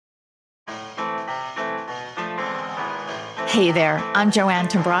Hey there, I'm Joanne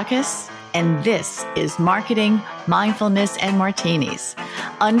Tambrakis, and this is Marketing, Mindfulness, and Martinis.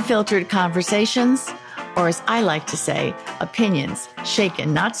 Unfiltered conversations, or as I like to say, opinions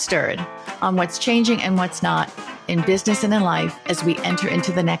shaken, not stirred, on what's changing and what's not in business and in life as we enter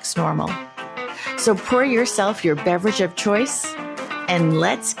into the next normal. So pour yourself your beverage of choice, and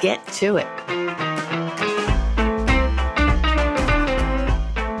let's get to it.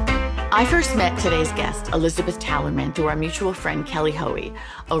 I first met today's guest, Elizabeth Talerman, through our mutual friend Kelly Hoey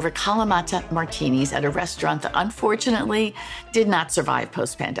over Kalamata martinis at a restaurant that unfortunately did not survive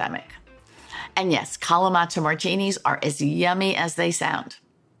post-pandemic. And yes, Kalamata martinis are as yummy as they sound.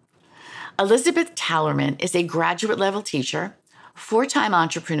 Elizabeth Talerman is a graduate-level teacher, four-time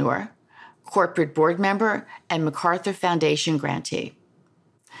entrepreneur, corporate board member, and MacArthur Foundation grantee.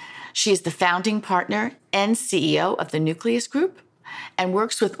 She is the founding partner and CEO of the Nucleus Group, and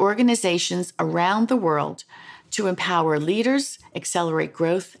works with organizations around the world to empower leaders, accelerate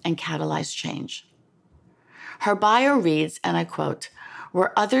growth, and catalyze change. Her bio reads, and I quote,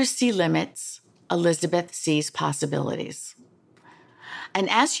 "Where others see limits, Elizabeth sees possibilities." And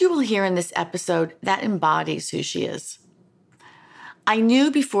as you will hear in this episode, that embodies who she is. I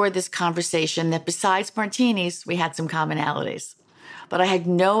knew before this conversation that besides martinis, we had some commonalities. But I had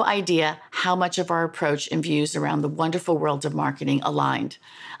no idea how much of our approach and views around the wonderful world of marketing aligned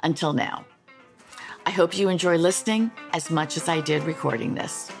until now. I hope you enjoy listening as much as I did recording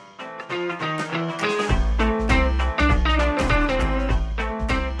this.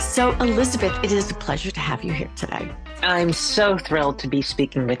 So, Elizabeth, it is a pleasure to have you here today. I'm so thrilled to be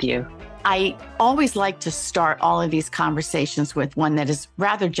speaking with you. I always like to start all of these conversations with one that is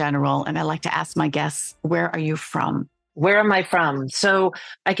rather general, and I like to ask my guests, where are you from? Where am I from? So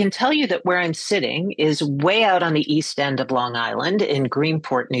I can tell you that where I'm sitting is way out on the east end of Long Island in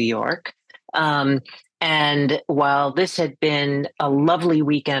Greenport, New York. And while this had been a lovely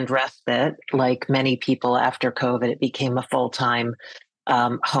weekend respite, like many people after COVID, it became a full-time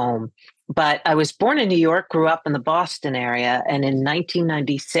home. But I was born in New York, grew up in the Boston area, and in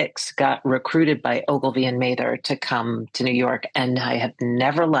 1996 got recruited by Ogilvy and Mather to come to New York. And I have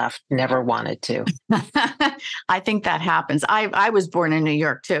never left, never wanted to. I think that happens. I was born in New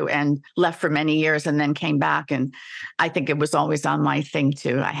York too, and left for many years and then came back. And I think it was always on my thing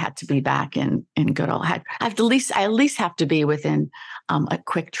too. I had to be back in good old. I at least have to be within a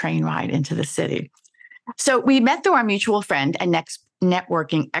quick train ride into the city. So we met through our mutual friend and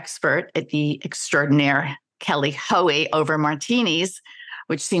networking expert at the extraordinaire Kelly Hoey over martinis,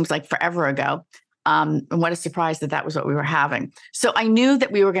 which seems like forever ago. And what a surprise that was what we were having. So I knew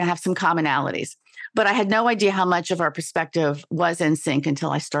that we were going to have some commonalities, but I had no idea how much of our perspective was in sync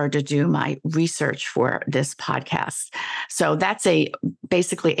until I started to do my research for this podcast. So that's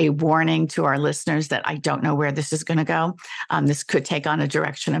basically a warning to our listeners that I don't know where this is going to go. This could take on a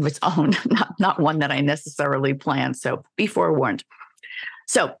direction of its own, not one that I necessarily planned. So be forewarned.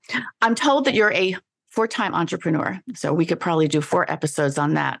 So I'm told that you're a four-time entrepreneur. So we could probably do 4 episodes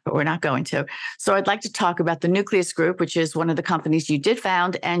on that, but we're not going to. So I'd like to talk about the Nucleus Group, which is one of the companies you did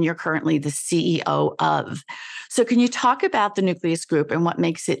found and you're currently the CEO of. So can you talk about the Nucleus Group and what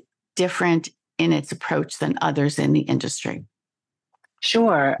makes it different in its approach than others in the industry?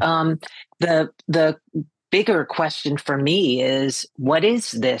 Sure. The bigger question for me is, what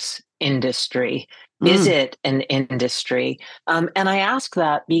is this industry? Is it an industry? And I ask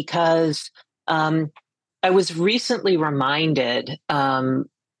that because I was recently reminded,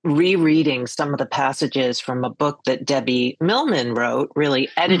 rereading some of the passages from a book that Debbie Millman wrote, really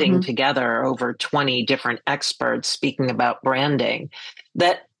editing together over 20 different experts speaking about branding,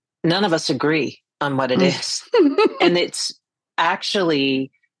 that none of us agree on what it is. And it's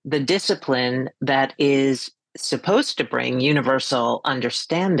actually the discipline that is supposed to bring universal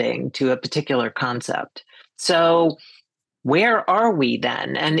understanding to a particular concept. So where are we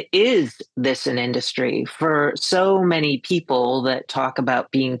then? And is this an industry? For so many people that talk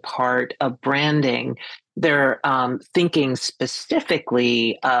about being part of branding, they're thinking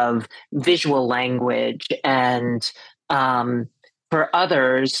specifically of visual language. And for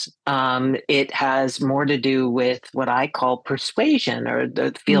others, it has more to do with what I call persuasion, or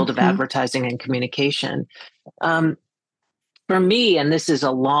the field of advertising and communication. For me, and this is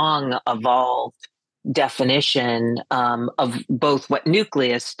a long evolved definition of both what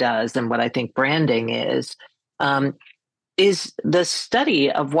Nucleus does and what I think branding is the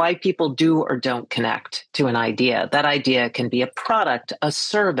study of why people do or don't connect to an idea. That idea can be a product, a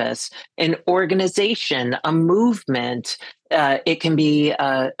service, an organization, a movement. It can be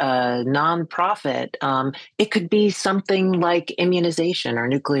a nonprofit. It could be something like immunization or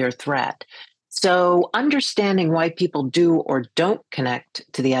nuclear threat. So understanding why people do or don't connect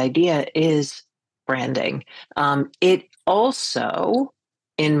to the idea is branding. It also,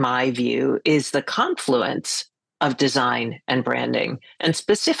 in my view, is the confluence of design and branding, and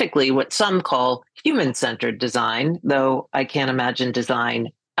specifically what some call human centered design, though I can't imagine design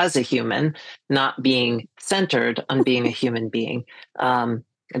as a human not being centered on being a human being.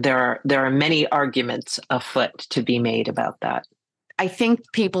 There are many arguments afoot to be made about that. I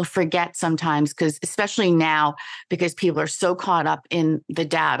think people forget sometimes because, especially now, because people are so caught up in the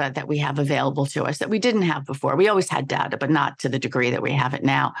data that we have available to us that we didn't have before. We always had data, but not to the degree that we have it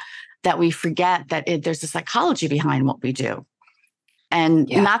now, that we forget that there's a psychology behind what we do. And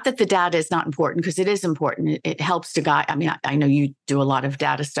Yeah. not that the data is not important, because it is important. It helps to guide. I mean, I know you do a lot of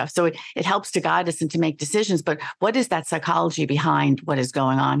data stuff, so it helps to guide us and to make decisions. But what is that psychology behind what is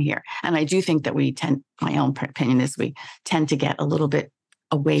going on here? And I do think that we tend, my own opinion is, we tend to get a little bit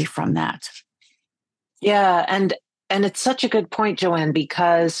away from that. Yeah, and it's such a good point, Joanne,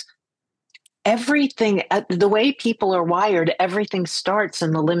 because everything, the way people are wired, everything starts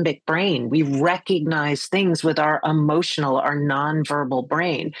in the limbic brain. We recognize things with our emotional, our nonverbal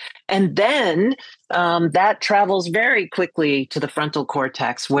brain. And then that travels very quickly to the frontal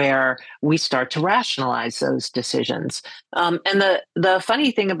cortex, where we start to rationalize those decisions. And the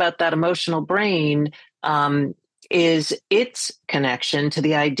funny thing about that emotional brain is its connection to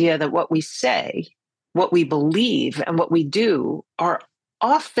the idea that what we say, what we believe, and what we do are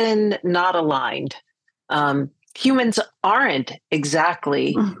often not aligned. Humans aren't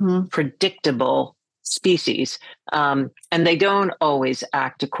exactly predictable species, and they don't always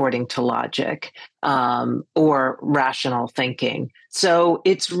act according to logic or rational thinking. So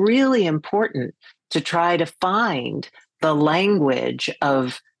it's really important to try to find the language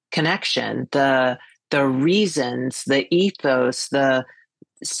of connection, the reasons, the ethos, the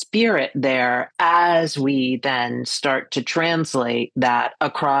spirit there, as we then start to translate that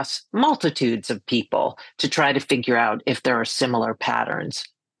across multitudes of people to try to figure out if there are similar patterns.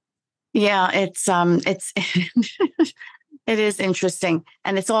 Yeah, it's it is interesting.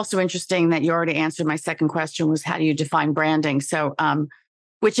 And it's also interesting that you already answered my second question, was how do you define branding? So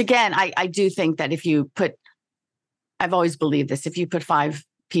which again, I do think that if you put, I've always believed this, if you put 5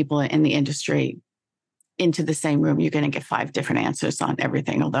 people in the industry into the same room, you're going to get 5 different answers on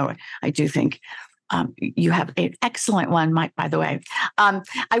everything. Although I do think you have an excellent one, Mike, by the way. I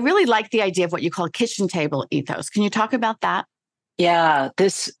really like the idea of what you call kitchen table ethos. Can you talk about that? Yeah,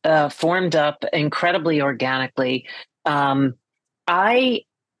 this formed up incredibly organically. I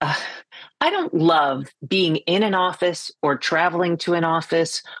I don't love being in an office or traveling to an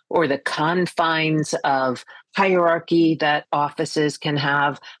office or the confines of hierarchy that offices can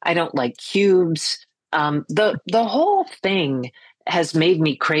have. I don't like cubes. The whole thing has made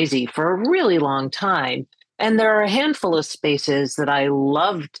me crazy for a really long time. And there are a handful of spaces that I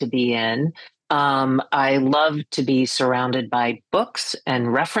love to be in. I love to be surrounded by books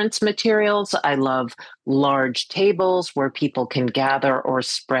and reference materials. I love large tables where people can gather or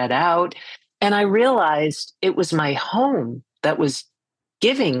spread out. And I realized it was my home that was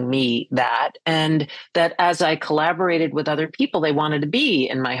giving me that, and that as I collaborated with other people, they wanted to be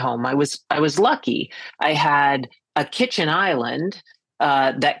in my home. I was lucky. I had a kitchen island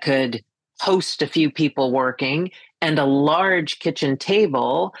that could host a few people working, and a large kitchen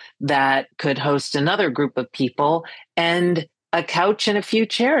table that could host another group of people, and a couch and a few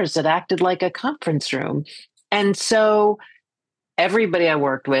chairs that acted like a conference room. And so everybody I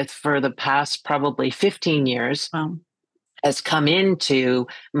worked with for the past probably 15 years has come into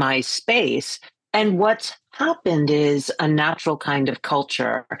my space. And what's happened is a natural kind of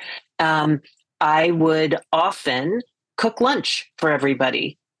culture. I would often cook lunch for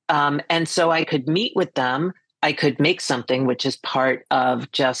everybody. And so I could meet with them. I could make something, which is part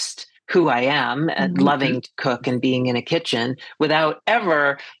of just who I am, loving to cook and being in a kitchen without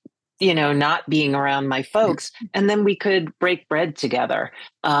ever, not being around my folks. And then we could break bread together.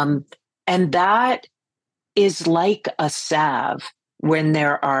 And that is like a salve when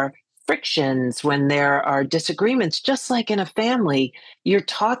there are frictions, when there are disagreements, just like in a family, you're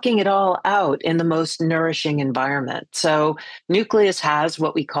talking it all out in the most nourishing environment. So Nucleus has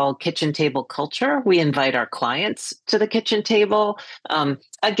what we call kitchen table culture. We invite our clients to the kitchen table.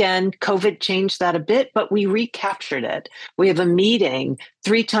 Again, COVID changed that a bit, but we recaptured it. We have a meeting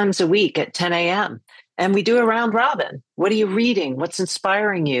 3 times a week at 10 a.m. And we do a round robin. What are you reading? What's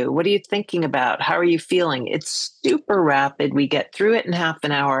inspiring you? What are you thinking about? How are you feeling? It's super rapid. We get through it in half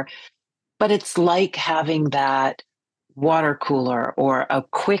an hour, but it's like having that water cooler or a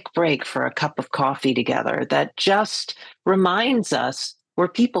quick break for a cup of coffee together that just reminds us we're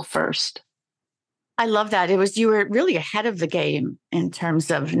people first. I love that. You were really ahead of the game in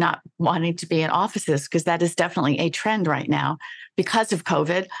terms of not wanting to be in offices, because that is definitely a trend right now because of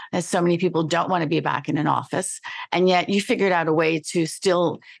COVID, as so many people don't want to be back in an office. And yet you figured out a way to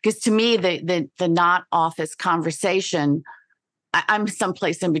still, because to me, the not office conversation, I'm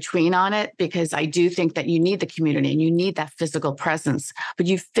someplace in between on it, because I do think that you need the community and you need that physical presence, but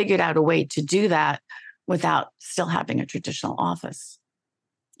you figured out a way to do that without still having a traditional office.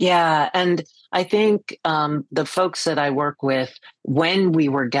 Yeah. And I think the folks that I work with, when we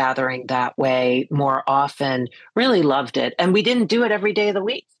were gathering that way more often, really loved it. And we didn't do it every day of the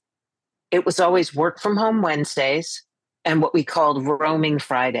week. It was always work from home Wednesdays and what we called roaming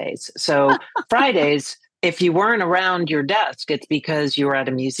Fridays. So Fridays, if you weren't around your desk, it's because you were at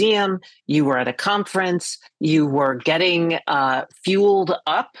a museum, you were at a conference, you were getting fueled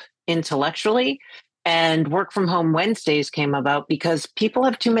up intellectually. And work from home Wednesdays came about because people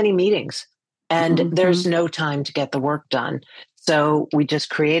have too many meetings and there's no time to get the work done. So we just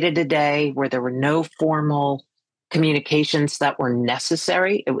created a day where there were no formal communications that were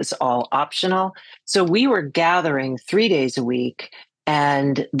necessary. It was all optional. So we were gathering 3 days a week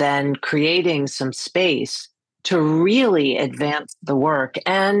and then creating some space to really advance the work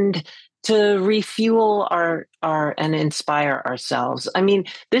and to refuel our and inspire ourselves. I mean,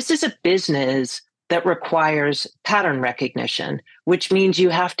 this is a business that requires pattern recognition, which means you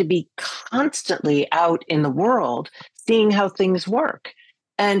have to be constantly out in the world seeing how things work.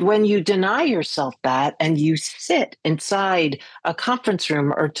 And when you deny yourself that and you sit inside a conference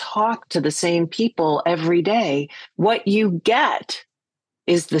room or talk to the same people every day, what you get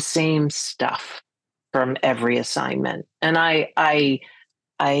is the same stuff from every assignment. And I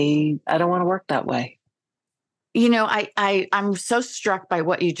don't want to work that way. You know, I'm so struck by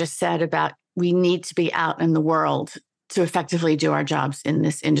what you just said about we need to be out in the world to effectively do our jobs in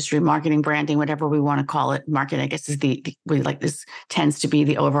this industry, marketing, branding, whatever we want to call it. Marketing, I guess, is this tends to be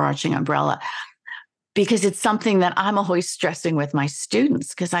the overarching umbrella, because it's something that I'm always stressing with my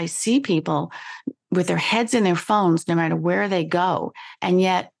students, because I see people with their heads in their phones no matter where they go. And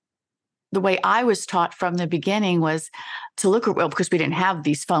yet the way I was taught from the beginning was to look at, well, because we didn't have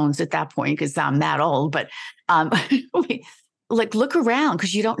these phones at that point, because I'm that old, but look around,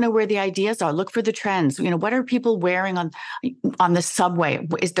 because you don't know where the ideas are. Look for the trends. You know, what are people wearing on the subway?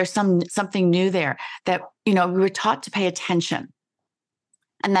 Is there something new there that, we were taught to pay attention?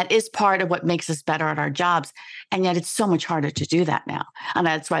 And that is part of what makes us better at our jobs. And yet it's so much harder to do that now. And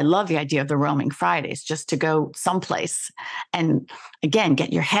that's why I love the idea of the roaming Fridays, just to go someplace and, again,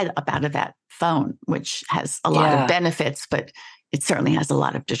 get your head up out of that phone, which has a lot of benefits, but it certainly has a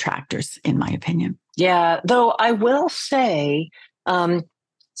lot of detractors, in my opinion. Yeah, though I will say some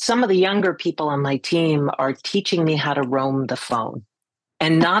of the younger people on my team are teaching me how to roam the phone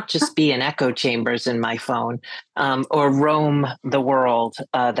and not just be in echo chambers in my phone or roam the world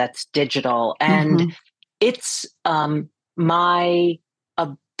that's digital. And it's my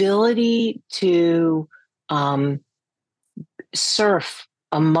ability to surf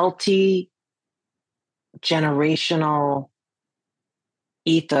a multi-generational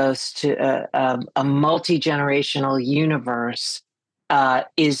ethos, to a multi-generational universe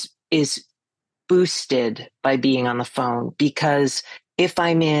is boosted by being on the phone. Because if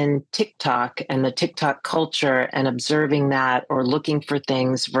I'm in TikTok and the TikTok culture and observing that or looking for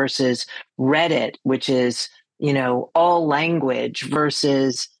things versus Reddit, which is, all language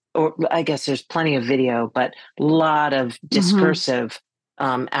versus, or I guess there's plenty of video, but a lot of discursive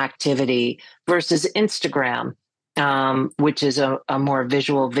activity versus Instagram, which is a more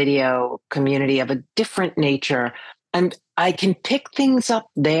visual video community of a different nature. And I can pick things up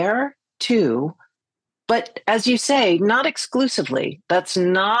there too. But as you say, not exclusively. That's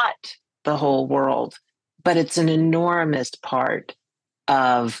not the whole world, but it's an enormous part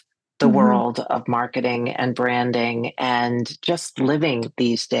of the world of marketing and branding and just living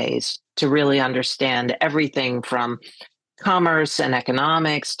these days, to really understand everything from commerce and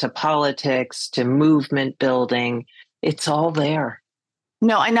economics to politics to movement building. It's all there.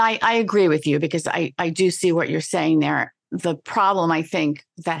 No, and I agree with you, because I do see what you're saying there. The problem, I think,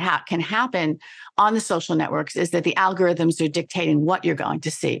 that can happen on the social networks is that the algorithms are dictating what you're going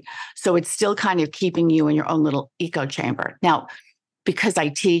to see. So it's still kind of keeping you in your own little echo chamber. Now, because I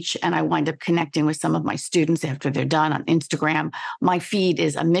teach and I wind up connecting with some of my students after they're done on Instagram, my feed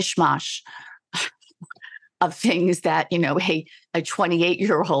is a mishmash of things that, a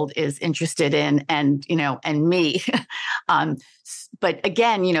 28-year-old is interested in, and me. But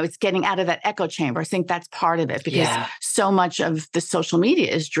again, it's getting out of that echo chamber. I think that's part of it, because so much of the social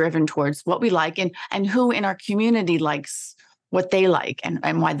media is driven towards what we like and who in our community likes what they like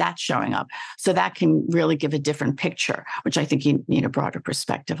and why that's showing up. So that can really give a different picture, which I think you need a broader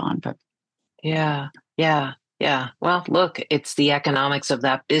perspective on. But Yeah, yeah, yeah. Well, look, it's the economics of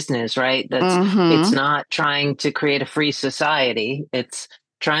that business, right? It's mm-hmm. not trying to create a free society. It's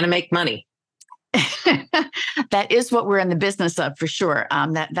trying to make money. That is what we're in the business of, for sure.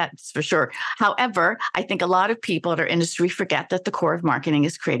 That's for sure. However, I think a lot of people at our industry forget that the core of marketing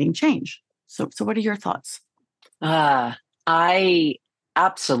is creating change. So what are your thoughts? I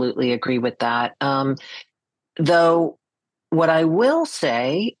absolutely agree with that. Though, what I will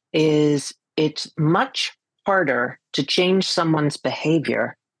say is it's much harder to change someone's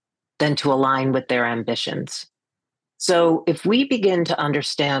behavior than to align with their ambitions. So, if we begin to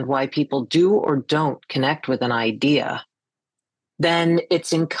understand why people do or don't connect with an idea, then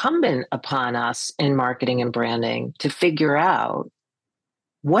it's incumbent upon us in marketing and branding to figure out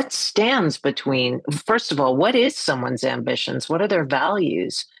what stands between, first of all, what is someone's ambitions? What are their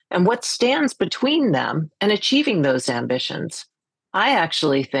values? And what stands between them and achieving those ambitions? I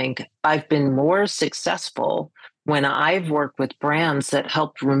actually think I've been more successful when I've worked with brands that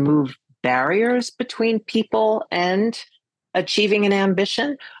helped remove barriers between people and achieving an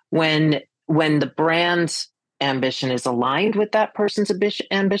ambition. When the brand's ambition is aligned with that person's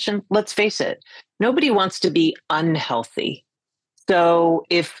ambition, let's face it, nobody wants to be unhealthy. So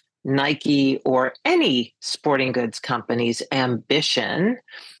if Nike or any sporting goods company's ambition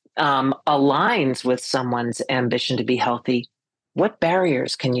aligns with someone's ambition to be healthy, what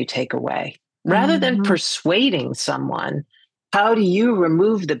barriers can you take away? Rather than Mm-hmm. persuading someone, how do you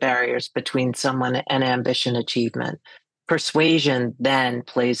remove the barriers between someone and ambition achievement? Persuasion then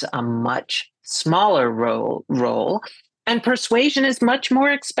plays a much smaller role, and persuasion is much more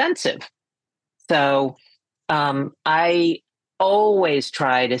expensive. So I always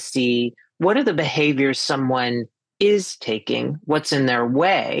try to see what are the behaviors someone is taking, what's in their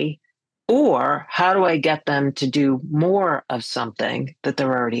way, or how do I get them to do more of something that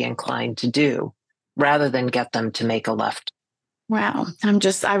they're already inclined to do rather than get them to make a left. Wow.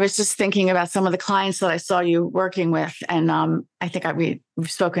 I was just thinking about some of the clients that I saw you working with. And I think we've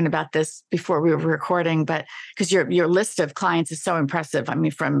spoken about this before we were recording, but because your list of clients is so impressive. I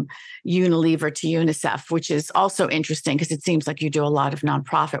mean, from Unilever to UNICEF, which is also interesting because it seems like you do a lot of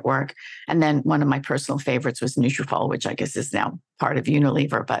nonprofit work. And then one of my personal favorites was Nutrafol, which I guess is now part of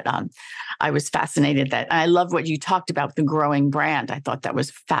Unilever. But I was fascinated that I love what you talked about, the growing brand. I thought that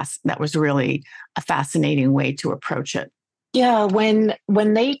was that was really a fascinating way to approach it. Yeah, when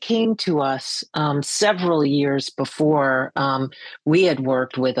they came to us several years before, we had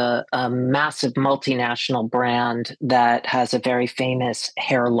worked with a massive multinational brand that has a very famous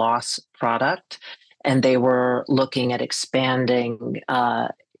hair loss product, and they were looking at expanding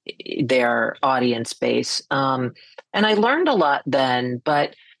their audience base. And I learned a lot then.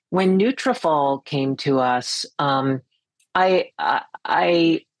 But when Nutrafol came to us, I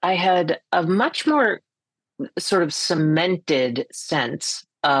had a much more sort of cemented sense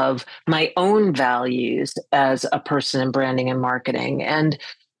of my own values as a person in branding and marketing. And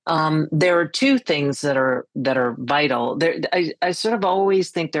there are two things that are vital. I sort of always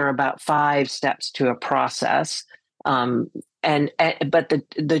think there are about 5 steps to a process. But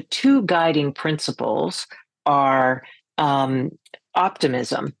the two guiding principles are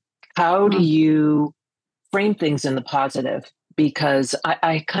optimism. How do you frame things in the positive? Because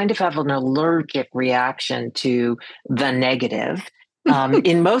I kind of have an allergic reaction to the negative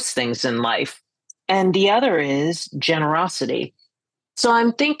in most things in life. And the other is generosity. So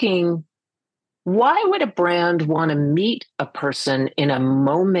I'm thinking, why would a brand want to meet a person in a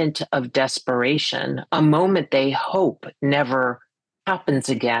moment of desperation, a moment they hope never happens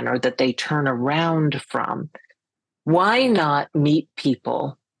again or that they turn around from? Why not meet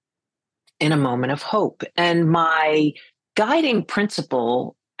people in a moment of hope? And my guiding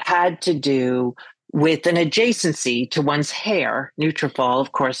principle had to do with an adjacency to one's hair, Nutrafol,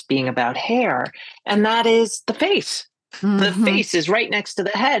 of course, being about hair, and that is the face. Mm-hmm. The face is right next to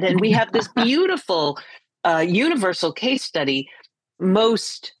the head, and we have this beautiful universal case study.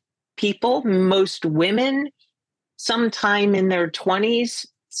 Most people, most women, sometime in their 20s,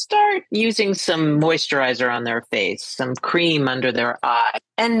 start using some moisturizer on their face, some cream under their eye,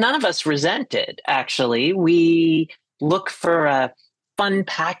 and none of us resent it, actually. We look for a fun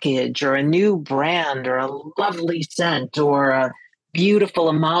package or a new brand or a lovely scent or a beautiful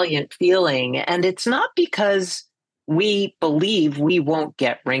emollient feeling. And it's not because we believe we won't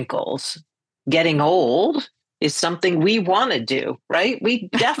get wrinkles. Getting old is something we want to do, right? We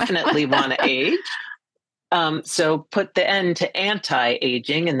definitely want to age. So put the end to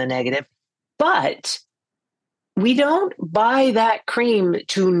anti-aging in the negative. But we don't buy that cream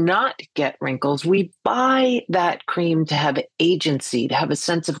to not get wrinkles. We buy that cream to have agency, to have a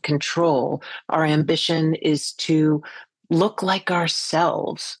sense of control. Our ambition is to look like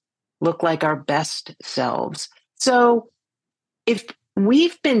ourselves, look like our best selves. So if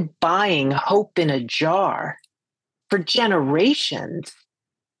we've been buying hope in a jar for generations,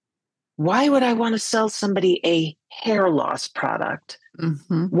 why would I want to sell somebody a hair loss product?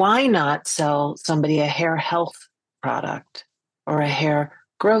 Mm-hmm. Why not sell somebody a hair health product or a hair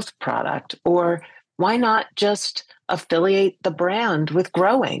growth product? Or why not just affiliate the brand with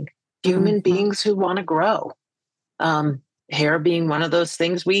growing human Mm-hmm. beings who want to grow? Hair being one of those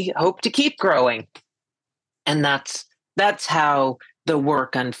things we hope to keep growing. And that's how the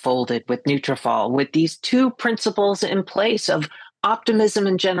work unfolded with Nutrafol, with these two principles in place of optimism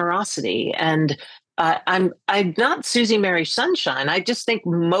and generosity. And I'm not Susie Mary Sunshine. I just think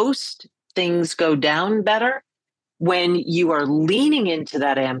most things go down better when you are leaning into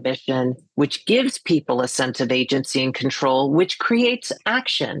that ambition, which gives people a sense of agency and control, which creates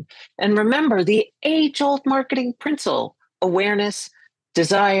action. And remember the age-old marketing principle: awareness,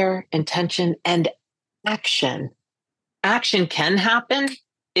 desire, intention, and action. Action can happen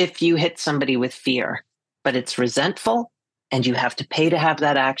if you hit somebody with fear, but it's resentful and you have to pay to have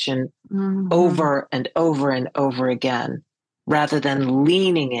that action over and over and over again, rather than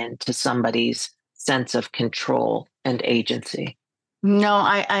leaning into somebody's sense of control and agency. No,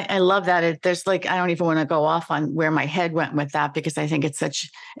 I love that. There's like, I don't even want to go off on where my head went with that, because I think it's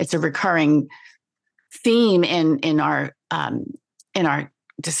a recurring theme in our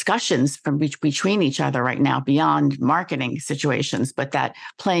discussions between each other right now, beyond marketing situations, but that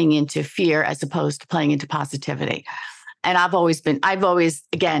playing into fear as opposed to playing into positivity. And I've always,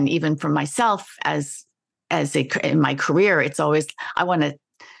 again, even for myself in my career, it's always, I want to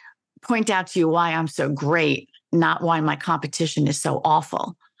point out to you why I'm so great, not why my competition is so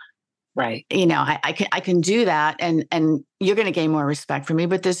awful. Right. I can do that, and you're going to gain more respect for me,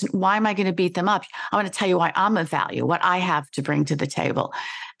 but why am I going to beat them up? I want to tell you why I'm of value, what I have to bring to the table.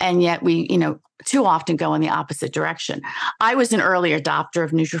 And yet we, too often go in the opposite direction. I was an early adopter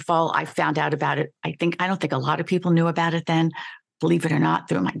of Nutrafol. I found out about it. I don't think a lot of people knew about it then, believe it or not,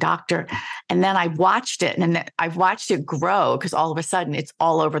 through my doctor. And then I watched it, and then I've watched it grow, because all of a sudden it's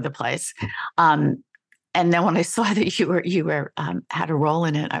all over the place. And then when I saw that you were had a role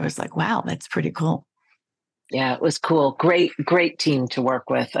in it, I was like, wow, that's pretty cool. Yeah, it was cool. Great team to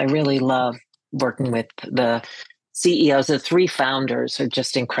work with. I really love working with the CEOs. The three founders are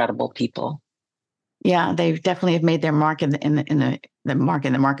just incredible people. Yeah, they definitely have made their mark in the mark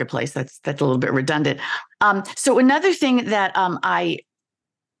in the marketplace. That's a little bit redundant. So another thing that I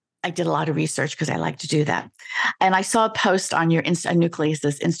did a lot of research, because I like to do that, and I saw a post on your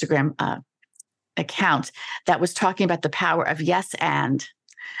Nucleus's Instagram account that was talking about the power of yes and.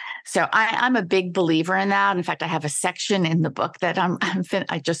 So I'm a big believer in that. In fact, I have a section in the book that I'm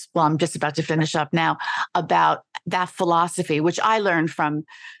just about to finish up now, about that philosophy, which I learned from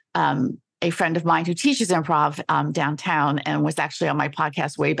a friend of mine who teaches improv downtown and was actually on my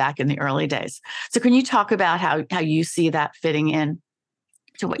podcast way back in the early days. So can you talk about how you see that fitting in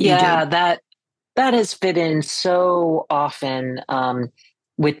to what you do? Yeah, that has fit in so often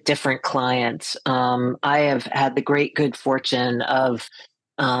with different clients. I have had the great good fortune of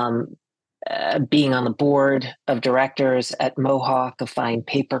being on the board of directors at Mohawk, a fine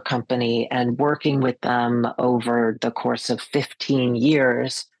paper company, and working with them over the course of 15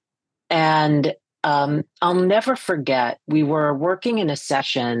 years. And I'll never forget, we were working in a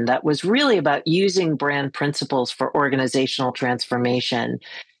session that was really about using brand principles for organizational transformation.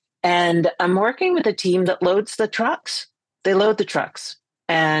 And I'm working with a team that loads the trucks. They load the trucks,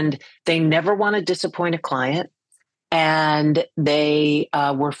 and they never want to disappoint a client. And they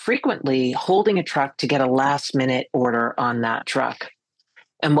were frequently holding a truck to get a last minute order on that truck.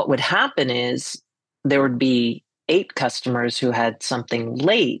 And what would happen is there would be 8 customers who had something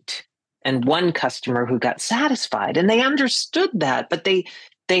late and 1 customer who got satisfied. And they understood that, but they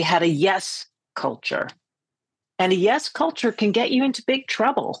had a yes culture. And a yes culture can get you into big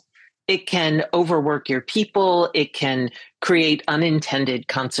trouble. It can overwork your people. It can create unintended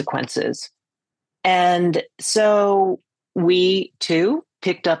consequences. And so we too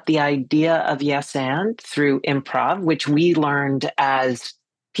picked up the idea of yes and through improv, which we learned as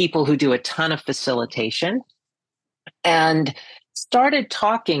people who do a ton of facilitation, and started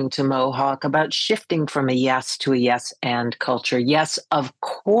talking to Mohawk about shifting from a yes to a yes and culture. Yes, of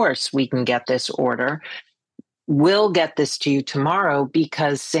course we can get this order. We'll get this to you tomorrow,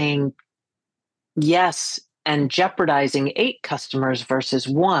 because saying yes and jeopardizing 8 customers versus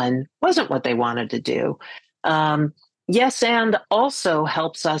 1 wasn't what they wanted to do. Um, yes, and also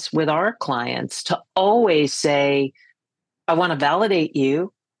helps us with our clients to always say, I want to validate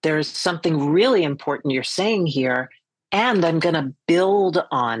you. There's something really important you're saying here, and I'm going to build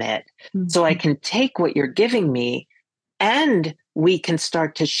on it so I Mhm. can take what you're giving me and we can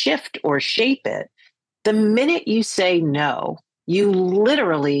start to shift or shape it. The minute you say no, you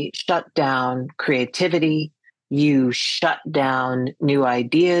literally shut down creativity, you shut down new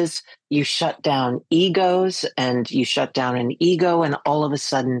ideas, you shut down egos, and you shut down an ego, and all of a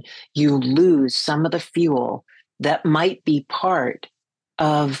sudden you lose some of the fuel that might be part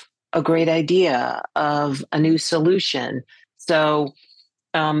of a great idea, of a new solution. So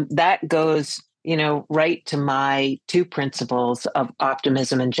that goes, right to my two principles of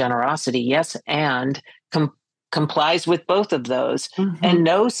optimism and generosity. Yes, and com- complies with both of those. And Mhm.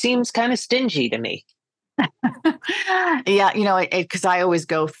 no seems kind of stingy to me. Yeah, because I always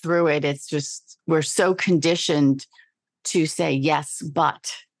go through it. It's just we're so conditioned to say yes,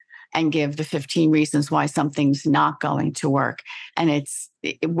 but, and give the 15 reasons why something's not going to work. And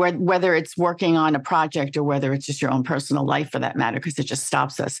whether it's working on a project or whether it's just your own personal life for that matter, because it just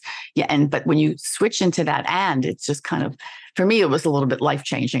stops us. Yeah. But when you switch into that, and it's just kind of, for me, it was a little bit life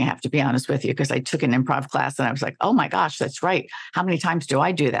changing. I have to be honest with you, because I took an improv class and I was like, oh my gosh, that's right. How many times do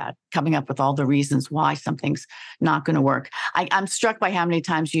I do that? Coming up with all the reasons why something's not going to work. I'm struck by how many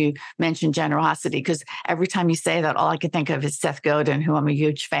times you mention generosity, because every time you say that, all I can think of is Seth Godin, who I'm a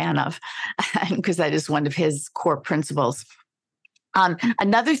huge fan of, because that is one of his core principles.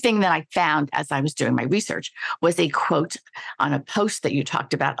 Another thing that I found as I was doing my research was a quote on a post that you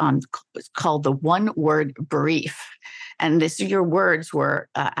talked about called the one word brief. And your words were,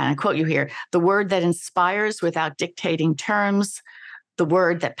 and I quote you here, the word that inspires without dictating terms, the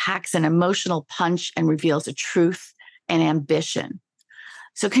word that packs an emotional punch and reveals a truth and ambition.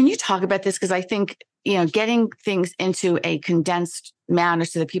 So can you talk about this? Because I think, getting things into a condensed manner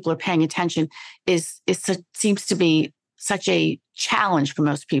so that people are paying attention seems to be such a challenge for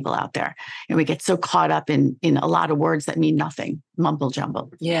most people out there. And we get so caught up in a lot of words that mean nothing, mumble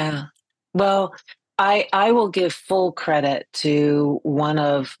jumble. Yeah. Well, I will give full credit to one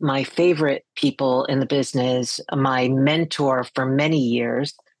of my favorite people in the business, my mentor for many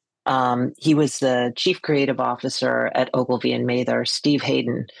years. He was the chief creative officer at Ogilvy and Mather, Steve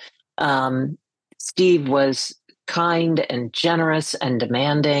Hayden. Um, Steve was kind and generous and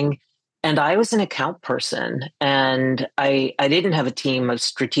demanding. And I was an account person, and I didn't have a team of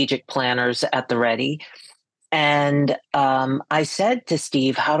strategic planners at the ready. And I said to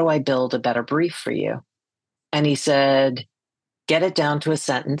Steve, how do I build a better brief for you? And he said, get it down to a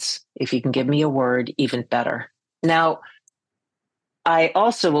sentence. If you can give me a word, even better. Now, I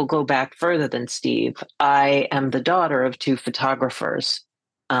also will go back further than Steve. I am the daughter of two photographers.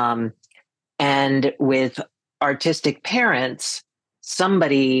 Um, and with artistic parents,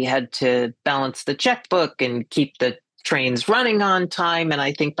 somebody had to balance the checkbook and keep the trains running on time. And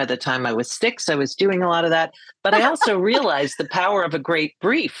I think by the time I was 6, I was doing a lot of that. But I also realized the power of a great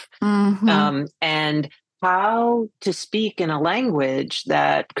brief, Mm-hmm. and how to speak in a language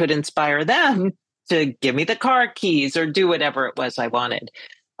that could inspire them to give me the car keys or do whatever it was I wanted.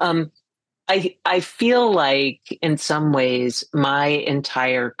 Um, I feel like in some ways my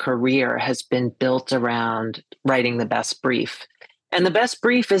entire career has been built around writing the best brief. And the best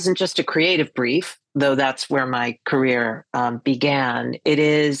brief isn't just a creative brief, though that's where my career began. It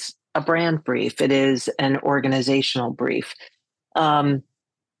is a brand brief. It is an organizational brief. Um,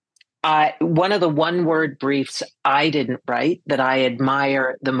 one of the one word briefs I didn't write that I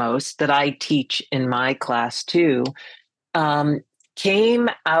admire the most, that I teach in my class too, um, came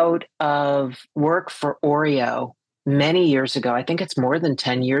out of work for Oreo many years ago. I think it's more than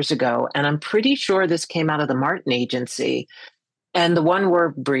 10 years ago. And I'm pretty sure this came out of the Martin Agency. And the one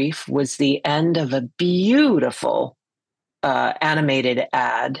word brief was the end of a beautiful animated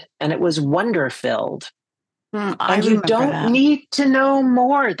ad, and it was wonder filled. I And you remember don't that. need to know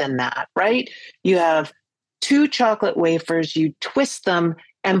more than that, right? You have 2 chocolate wafers, you twist them,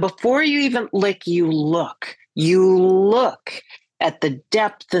 and before you even lick, you look at the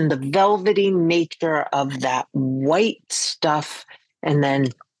depth and the velvety nature of that white stuff. And then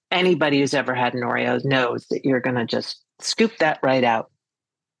anybody who's ever had an Oreo knows that you're going to just scoop that right out.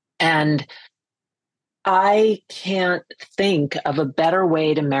 And I can't think of a better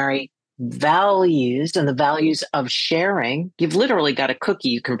way to marry values and the values of sharing. You've literally got a cookie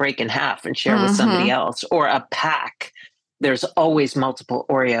you can break in half and share with somebody Mm-hmm. else, or a pack. There's always multiple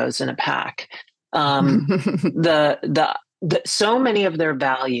Oreos in a pack. Um, the so many of their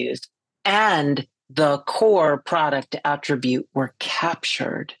values and the core product attribute were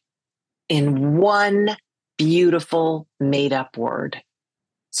captured in one beautiful made up word.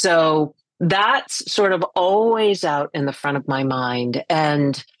 So that's sort of always out in the front of my mind.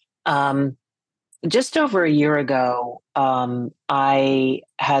 And just over a year ago, I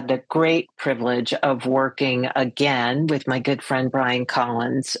had the great privilege of working again with my good friend Brian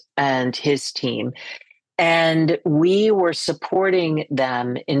Collins and his team. And we were supporting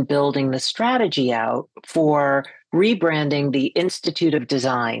them in building the strategy out for rebranding the Institute of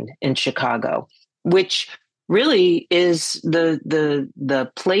Design in Chicago, which really is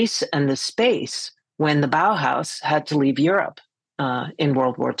the place and the space when the Bauhaus had to leave Europe in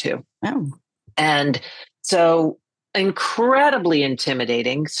World War II. Oh. And so incredibly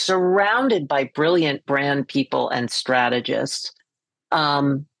intimidating, surrounded by brilliant brand people and strategists.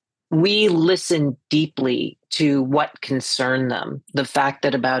 We listened deeply to what concerned them. The fact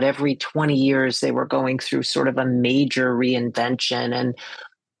that about every 20 years they were going through sort of a major reinvention.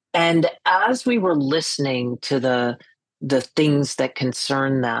 And as we were listening to the things that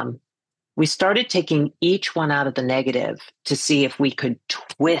concern them, we started taking each one out of the negative to see if we could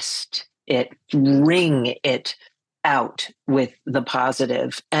twist it, wring it out with the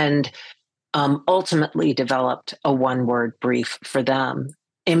positive, and ultimately developed a one-word brief for them,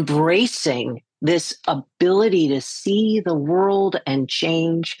 embracing this ability to see the world and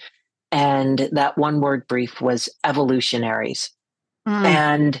change. And that one-word brief was evolutionaries.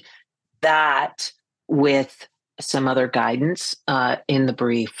 And that, with some other guidance in the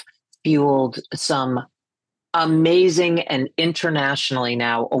brief, fueled some amazing and internationally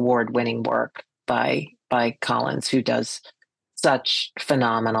now award-winning work by Collins, who does such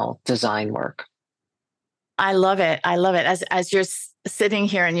phenomenal design work. I love it. I love it. As you're sitting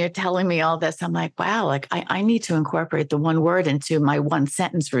here and you're telling me all this, I'm like, wow, like I need to incorporate the one word into my one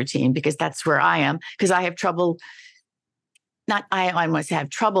sentence routine, because that's where I am. Because I have trouble. Not I must have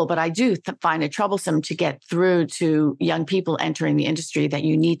trouble, but I do find it troublesome to get through to young people entering the industry that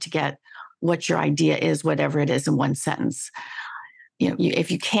you need to get what your idea is, whatever it is, in one sentence.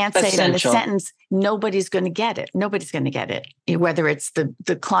 If you can't say Essential. it in a sentence, nobody's going to get it. Nobody's going to get it, whether it's the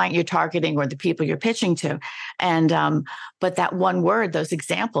client you're targeting or the people you're pitching to. And but that one word, those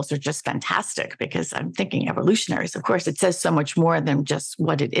examples are just fantastic, because I'm thinking evolutionaries. Of course, it says so much more than just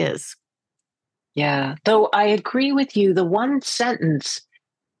what it is. Yeah, though I agree with you. The one sentence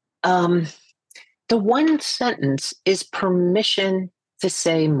is permission to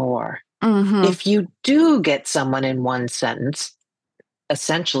say more. Mm-hmm. If you do get someone in one sentence,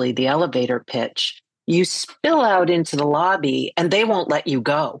 essentially the elevator pitch, you spill out into the lobby and they won't let you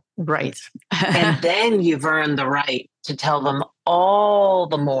go. Right. And then you've earned the right to tell them all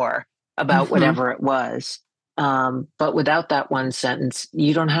the more about whatever it was. But without that one sentence,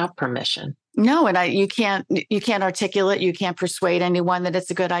 you don't have permission. No, and you can't articulate, you can't persuade anyone that it's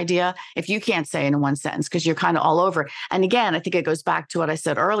a good idea if you can't say it in one sentence, because you're kind of all over. And again, I think it goes back to what I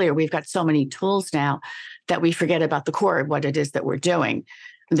said earlier. We've got so many tools now that we forget about the core of what it is that we're doing.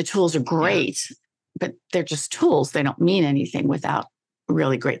 And the tools are great, but they're just tools. They don't mean anything without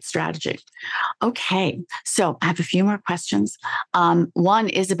really great strategy. Okay, so I have a few more questions. One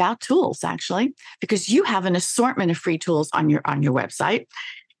is about tools, actually, because you have an assortment of free tools on your website.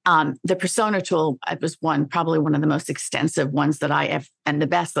 The persona tool was probably one of the most extensive ones that I have, and the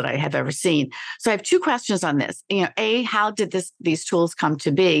best that I have ever seen. So I have two questions on this. How did these tools come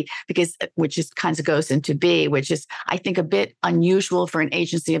to be? Because which is kind of goes into B, which is, I think, a bit unusual for an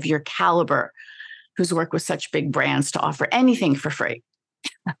agency of your caliber, who's worked with such big brands, to offer anything for free.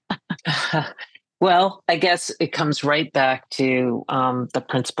 Well, I guess it comes right back to the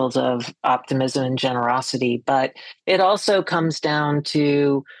principles of optimism and generosity, but it also comes down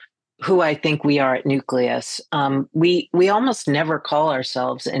to who I think we are at Nucleus. We almost never call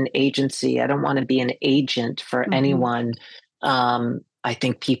ourselves an agency. I don't want to be an agent for anyone. I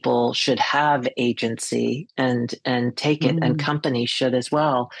think people should have agency and take it, and companies should as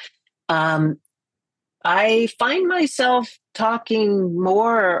well. I find myself talking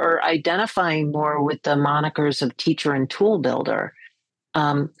more or identifying more with the monikers of teacher and tool builder.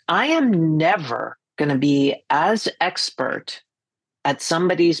 I am never going to be as expert at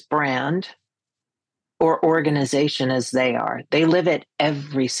somebody's brand or organization as they are. They live it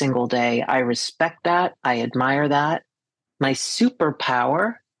every single day. I respect that. I admire that. My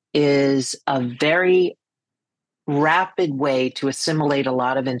superpower is a very rapid way to assimilate a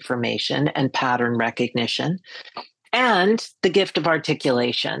lot of information and pattern recognition, and the gift of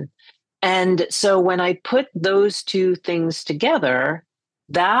articulation. And so when I put those two things together,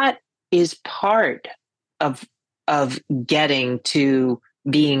 that is part of getting to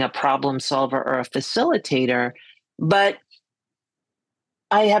being a problem solver or a facilitator. But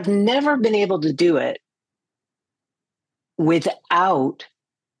I have never been able to do it without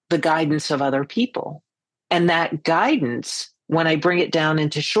the guidance of other people. And that guidance, when I bring it down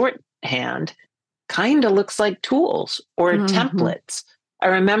into shorthand, kind of looks like tools or templates. I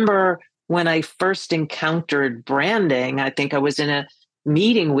remember when I first encountered branding, I think I was in a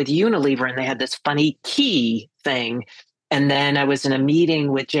meeting with Unilever and they had this funny key thing. And then I was in a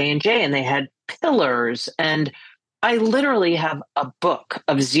meeting with J&J and they had pillars. And I literally have a book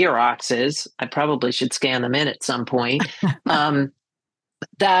of Xeroxes. I probably should scan them in at some point.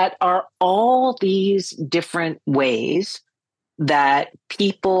 That are all these different ways that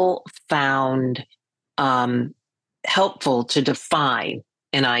people found helpful to define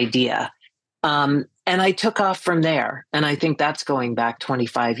an idea. And I took off from there. And I think that's going back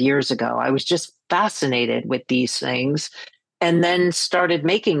 25 years ago. I was just fascinated with these things and then started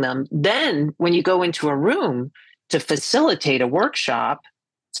making them. Then when you go into a room to facilitate a workshop,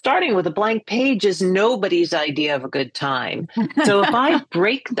 starting with a blank page is nobody's idea of a good time. So if I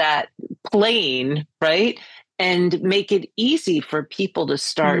break that plane, right, and make it easy for people to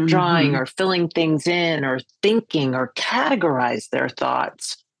start drawing or filling things in or thinking or categorize their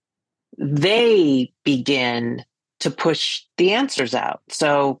thoughts, they begin to push the answers out.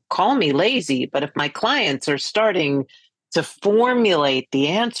 So call me lazy, but if my clients are starting to formulate the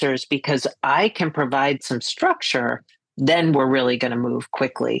answers because I can provide some structure, then we're really going to move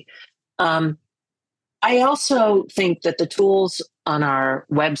quickly. I also think that the tools on our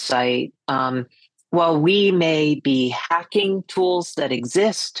website, while we may be hacking tools that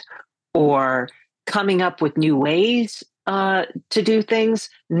exist or coming up with new ways to do things,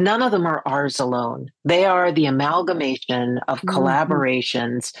 none of them are ours alone. They are the amalgamation of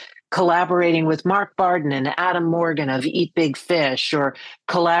collaborations, collaborating with Mark Barden and Adam Morgan of Eat Big Fish, or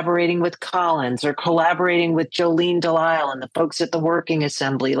collaborating with Collins, or collaborating with Jolene Delisle and the folks at the Working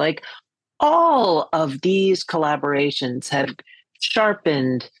Assembly. Like, all of these collaborations have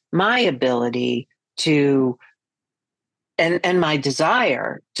sharpened my ability to and my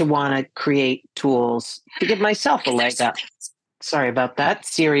desire to want to create tools to give myself a leg up. Sorry about that.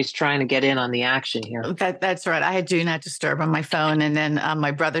 Siri's trying to get in on the action here. That's right. I had Do Not Disturb on my phone, and then my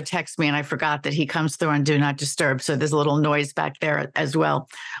brother texted me, and I forgot that he comes through on Do Not Disturb. So there's a little noise back there as well.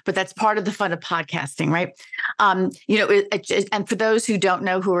 But that's part of the fun of podcasting, right? And for those who don't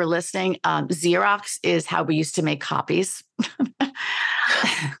know who are listening, Xerox is how we used to make copies.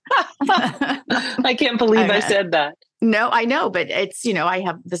 I can't believe I said that. No, I know, but it's,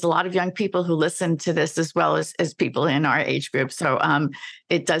 there's a lot of young people who listen to this as well as people in our age group. So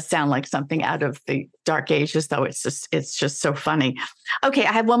it does sound like something out of the dark ages, though. It's just so funny. Okay,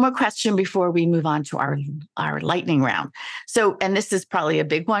 I have one more question before we move on to our lightning round. So, and this is probably a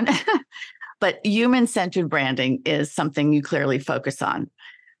big one, but human-centered branding is something you clearly focus on.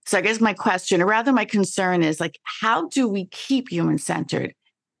 So I guess my question, or rather my concern, is like, how do we keep human-centered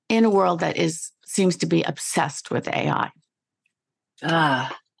in a world that seems to be obsessed with AI? And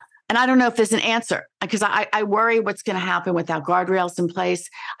I don't know if there's an answer, because I worry what's going to happen without guardrails in place.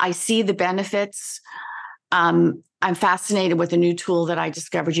 I see the benefits. I'm fascinated with a new tool that I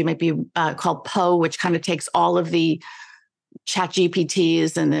discovered. You might be called Poe, which kind of takes all of the Chat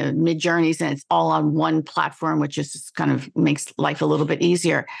GPTs and the Mid-Journeys, and it's all on one platform, which just kind of makes life a little bit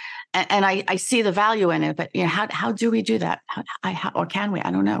easier. And I see the value in it, but how do we do that? Or can we?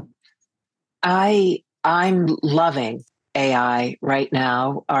 I don't know. I'm loving AI right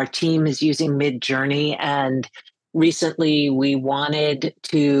now. Our team is using Mid-Journey, and recently we wanted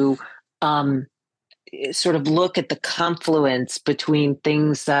to sort of look at the confluence between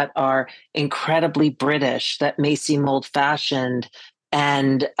things that are incredibly British, that may seem old-fashioned,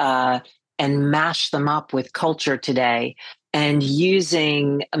 and mash them up with culture today. And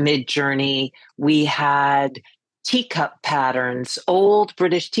using Mid-Journey, we had teacup patterns, old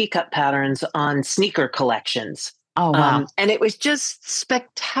British teacup patterns on sneaker collections. Oh, wow. And it was just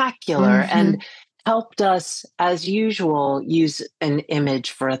spectacular and helped us, as usual, use an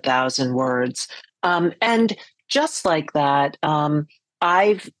image for 1,000 words. And just like that,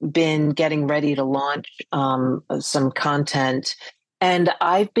 I've been getting ready to launch some content, and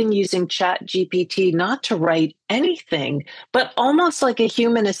I've been using Chat GPT not to write anything, but almost like a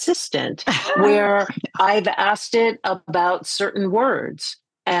human assistant, where I've asked it about certain words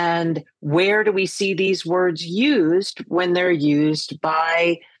and where do we see these words used when they're used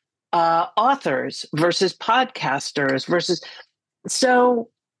by authors versus podcasters versus. So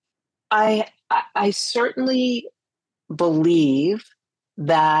I certainly believe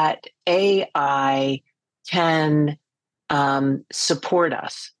that AI can support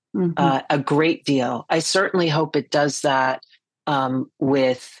us a great deal. I certainly hope it does that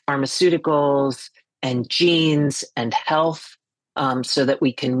with pharmaceuticals and genes and health, so that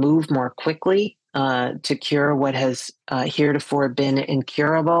we can move more quickly to cure what has heretofore been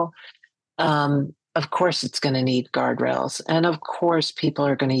incurable. Of course, it's going to need guardrails. And of course, people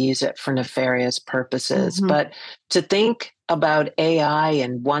are going to use it for nefarious purposes. Mm-hmm. But to think about AI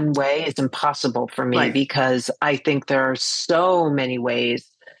in one way is impossible for me, Right. because I think there are so many ways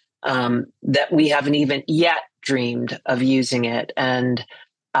that we haven't even yet dreamed of using it. And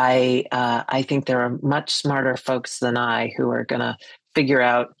I think there are much smarter folks than I who are going to figure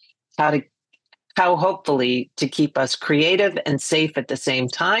out how to how hopefully to keep us creative and safe at the same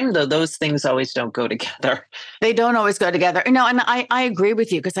time, though those things always don't go together. They don't always go together. No, and I agree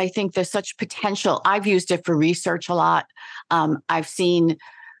with you, because I think there's such potential. I've used it for research a lot. I've seen,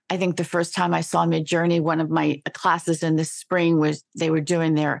 I think the first time I saw Midjourney, one of my classes in the spring was they were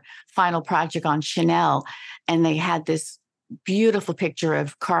doing their final project on Chanel, and they had this beautiful picture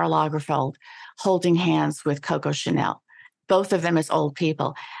of Karl Lagerfeld holding hands with Coco Chanel, both of them as old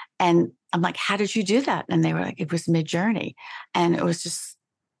people. And I'm like, how did you do that? And they were like, it was Midjourney. And it was just,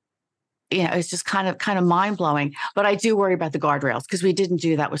 it's just kind of mind blowing. But I do worry about the guardrails, because we didn't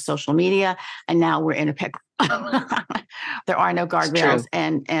do that with social media, and now we're in a pickle. There are no guardrails,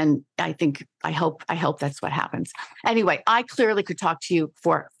 and I hope that's what happens. Anyway, I clearly could talk to you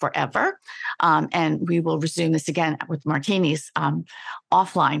for forever, and we will resume this again with martinis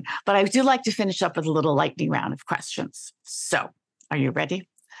offline. But I do like to finish up with a little lightning round of questions. So, are you ready?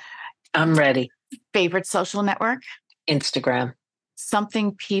 I'm ready. Favorite social network? Instagram.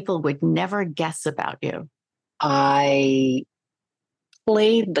 Something people would never guess about you? I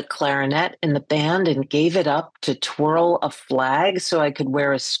played the clarinet in the band and gave it up to twirl a flag so I could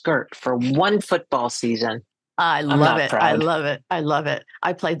wear a skirt for one football season. I love it. Proud. I love it. I love it.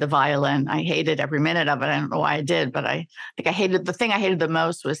 I played the violin. I hated every minute of it. I don't know why I did, but I think the thing I hated the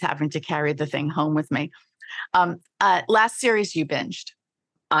most was having to carry the thing home with me. Last series you binged?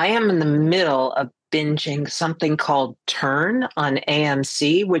 I am in the middle of binging something called Turn on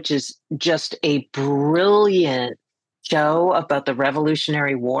AMC, which is just a brilliant show about the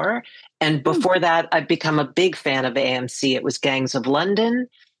Revolutionary War. And before that, I've become a big fan of AMC. It was Gangs of London.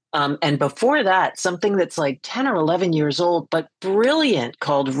 And before that, something that's like 10 or 11 years old, but brilliant,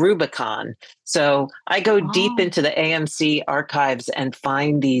 called Rubicon. So I go deep into the AMC archives and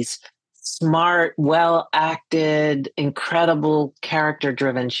find these smart, well-acted, incredible,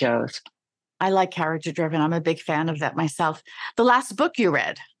 character-driven shows. I like character-driven. I'm a big fan of that myself. The last book you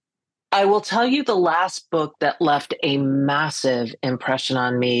read? I will tell you the last book that left a massive impression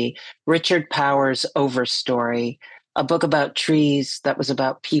on me, Richard Powers' Overstory, a book about trees that was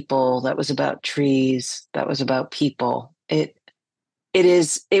about people, that was about trees, that was about people. It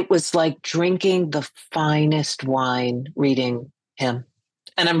was like drinking the finest wine reading him.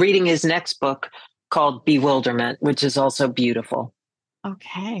 And I'm reading his next book called Bewilderment, which is also beautiful.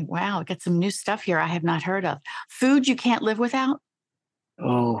 Okay. Wow. Got some new stuff here I have not heard of. Food you can't live without?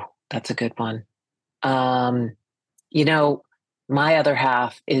 Oh, that's a good one. My other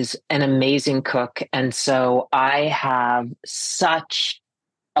half is an amazing cook. And so I have such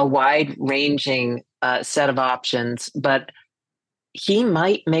a wide ranging set of options, but he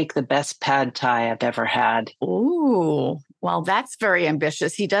might make the best pad thai I've ever had. Ooh, well, that's very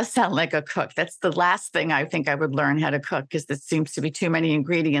ambitious. He does sound like a cook. That's the last thing I think I would learn how to cook, because there seems to be too many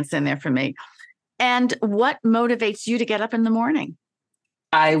ingredients in there for me. And what motivates you to get up in the morning?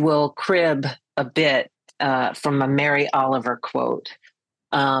 I will crib a bit from a Mary Oliver quote.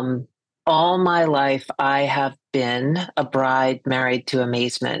 All my life, I have been a bride married to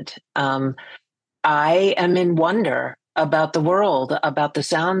amazement. I am in wonder about the world, about the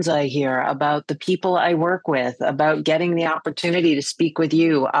sounds I hear, about the people I work with, about getting the opportunity to speak with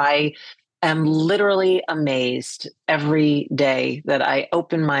you. I am literally amazed every day that I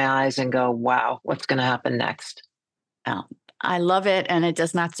open my eyes and go, wow, what's going to happen next? Well, I love it. And it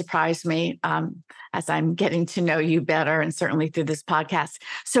does not surprise me as I'm getting to know you better, and certainly through this podcast.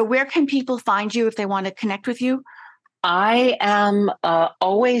 So where can people find you if they want to connect with you? I am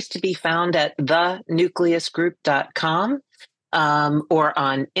always to be found at thenucleusgroup.com or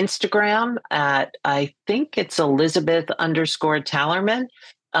on Instagram at, I think it's Elizabeth_Talerman,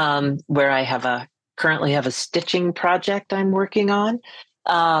 where I currently have a stitching project I'm working on.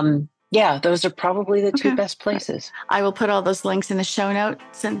 Yeah, those are probably the two best places. I will put all those links in the show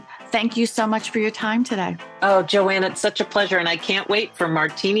notes. And thank you so much for your time today. Oh, Joanne, it's such a pleasure. And I can't wait for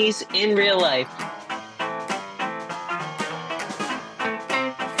martinis in real life.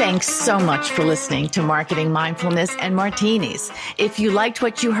 Thanks so much for listening to Marketing Mindfulness and Martinis. If you liked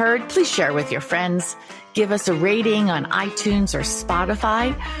what you heard, please share with your friends. Give us a rating on iTunes or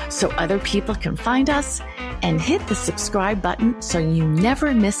Spotify so other people can find us, and hit the subscribe button so you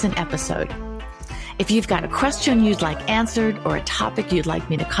never miss an episode. If you've got a question you'd like answered or a topic you'd like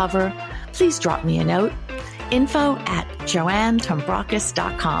me to cover, please drop me a note,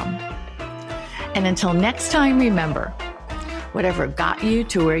 info@joannetombrakis.com. And until next time, remember, whatever got you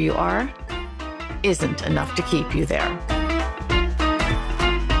to where you are isn't enough to keep you there.